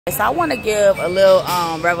So I want to give a little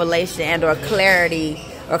revelation and or clarity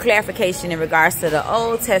or clarification in regards to the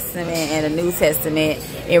Old Testament and the New Testament,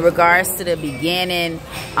 in regards to the beginning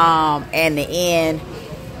and the end.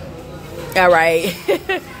 All right.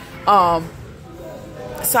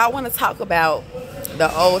 So I want to talk about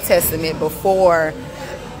the Old Testament before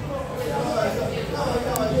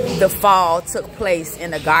the fall took place in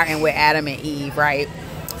the garden with Adam and Eve, right?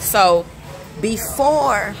 So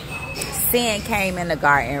before sin came in the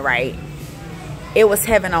garden, right, it was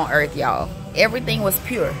heaven on earth, y'all. Everything was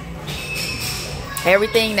pure.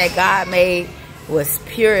 Everything that God made was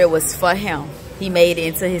pure. It was for him. He made it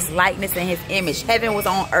into his likeness and his image. Heaven was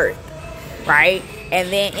on earth, right?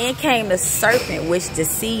 And then in came the serpent, which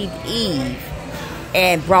deceived Eve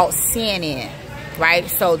and brought sin in, right?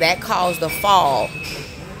 So that caused the fall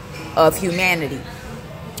of humanity.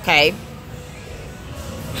 Okay,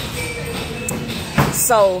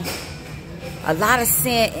 so a lot of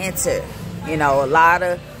sin entered, you know, a lot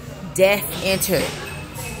of death entered.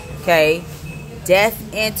 Okay, death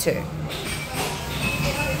entered.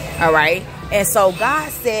 All right, and so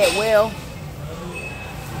God said, well,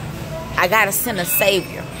 I gotta send a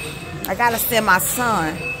savior. I gotta send my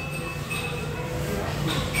son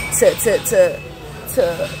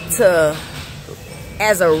to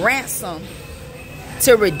as a ransom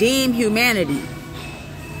to redeem humanity,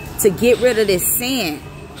 to get rid of this sin.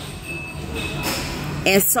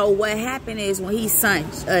 And so what happened is, when he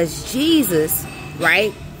sent us Jesus,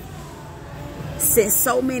 right, since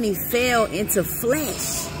so many fell into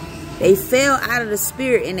flesh, they fell out of the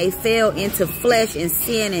spirit and they fell into flesh and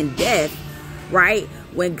sin and death, right?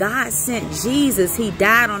 When God sent Jesus, he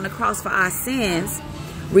died on the cross for our sins,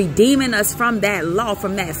 redeeming us from that law,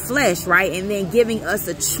 from that flesh, right? And then giving us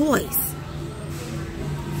a choice,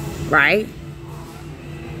 right?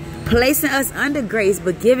 Placing us under grace,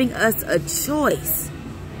 but giving us a choice.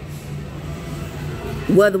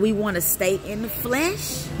 Whether we want to stay in the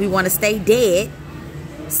flesh, we want to stay dead,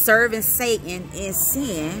 serving Satan in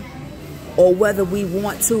sin, or whether we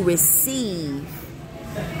want to receive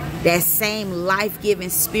that same life-giving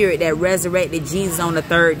spirit that resurrected Jesus on the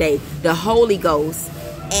third day, the Holy Ghost,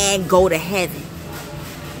 and go to heaven.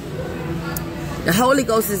 The Holy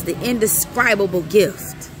Ghost is the indescribable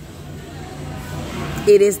gift.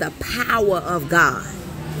 It is the power of God,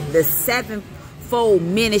 the sevenfold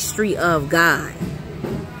ministry of God.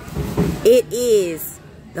 It is,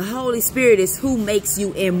 the Holy Spirit is who makes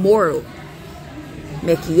you immortal,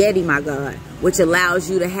 Mekiedi, my God, which allows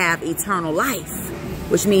you to have eternal life,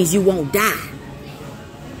 which means you won't die.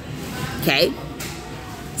 Okay?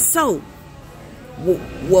 So,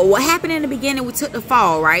 well, what happened in the beginning, we took the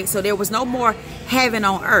fall, right? So there was no more heaven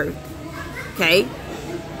on earth. Okay?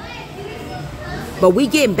 But we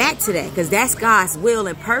getting back to that, because that's God's will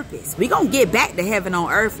and purpose. We gonna get back to heaven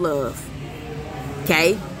on earth, love.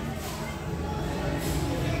 Okay?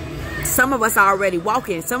 Some of us are already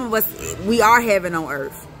walking. Some of us, we are heaven on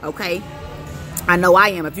earth. Okay? I know I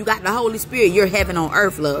am. If you got the Holy Spirit, you're heaven on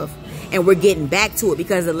earth, love. And we're getting back to it,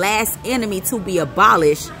 because the last enemy to be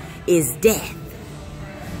abolished is death.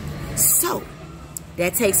 So,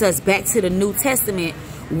 that takes us back to the New Testament,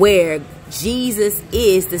 where Jesus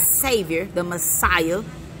is the Savior, the Messiah,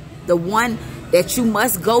 the one that you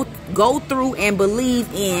must go through and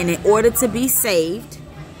believe in order to be saved.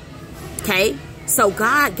 Okay? So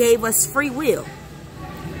God gave us free will.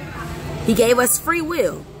 He gave us free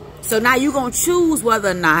will. So now you're going to choose whether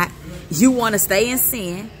or not you want to stay in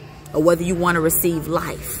sin or whether you want to receive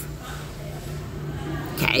life.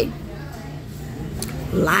 Okay?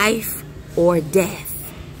 Life or death.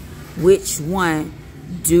 Which one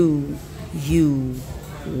do you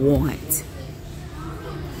want?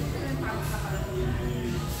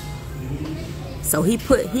 So he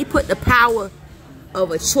put the power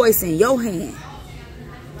of a choice in your hand.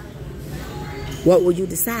 What will you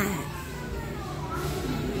decide?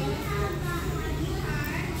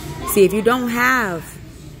 See, if you don't have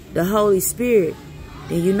the Holy Spirit,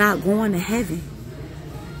 then you're not going to heaven.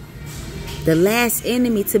 The last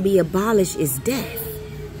enemy to be abolished is death.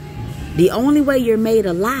 The only way you're made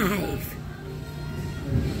alive,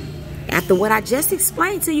 after what I just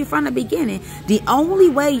explained to you from the beginning, the only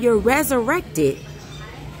way you're resurrected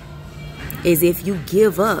is if you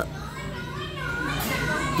give up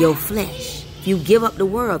your flesh. If you give up the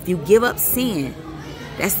world, if you give up sin,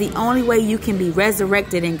 that's the only way you can be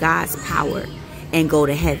resurrected in God's power and go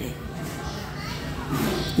to heaven.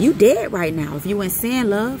 You dead right now if you in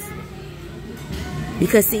sin, love.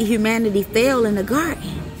 Because see, humanity fell in the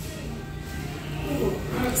garden.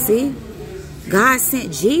 See? God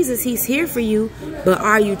sent Jesus. He's here for you. But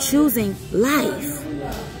are you choosing life?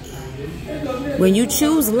 When you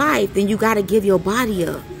choose life, then you got to give your body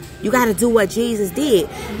up. You got to do what Jesus did.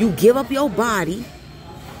 You give up your body.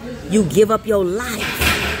 You give up your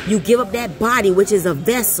life. You give up that body, which is a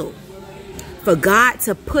vessel, for God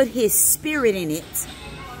to put his spirit in it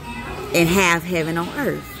and have heaven on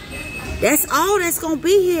earth. That's all that's going to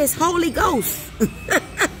be here is Holy Ghost.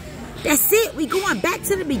 That's it. We going back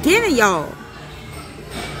to the beginning, y'all.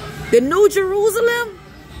 The New Jerusalem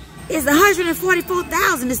is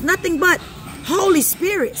 144,000. It's nothing but Holy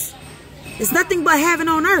Spirits. It's nothing but heaven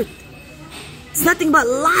on earth. It's nothing but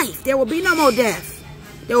life. There will be no more death.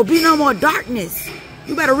 There will be no more darkness.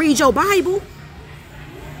 You better read your Bible.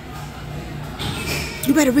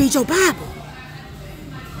 You better read your Bible.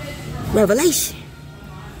 Revelation.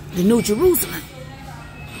 The New Jerusalem.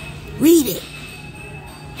 Read it.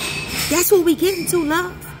 That's what we getting to,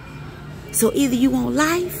 love. So either you want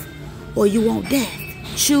life or you want death.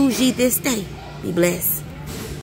 Choose ye this day. Be blessed.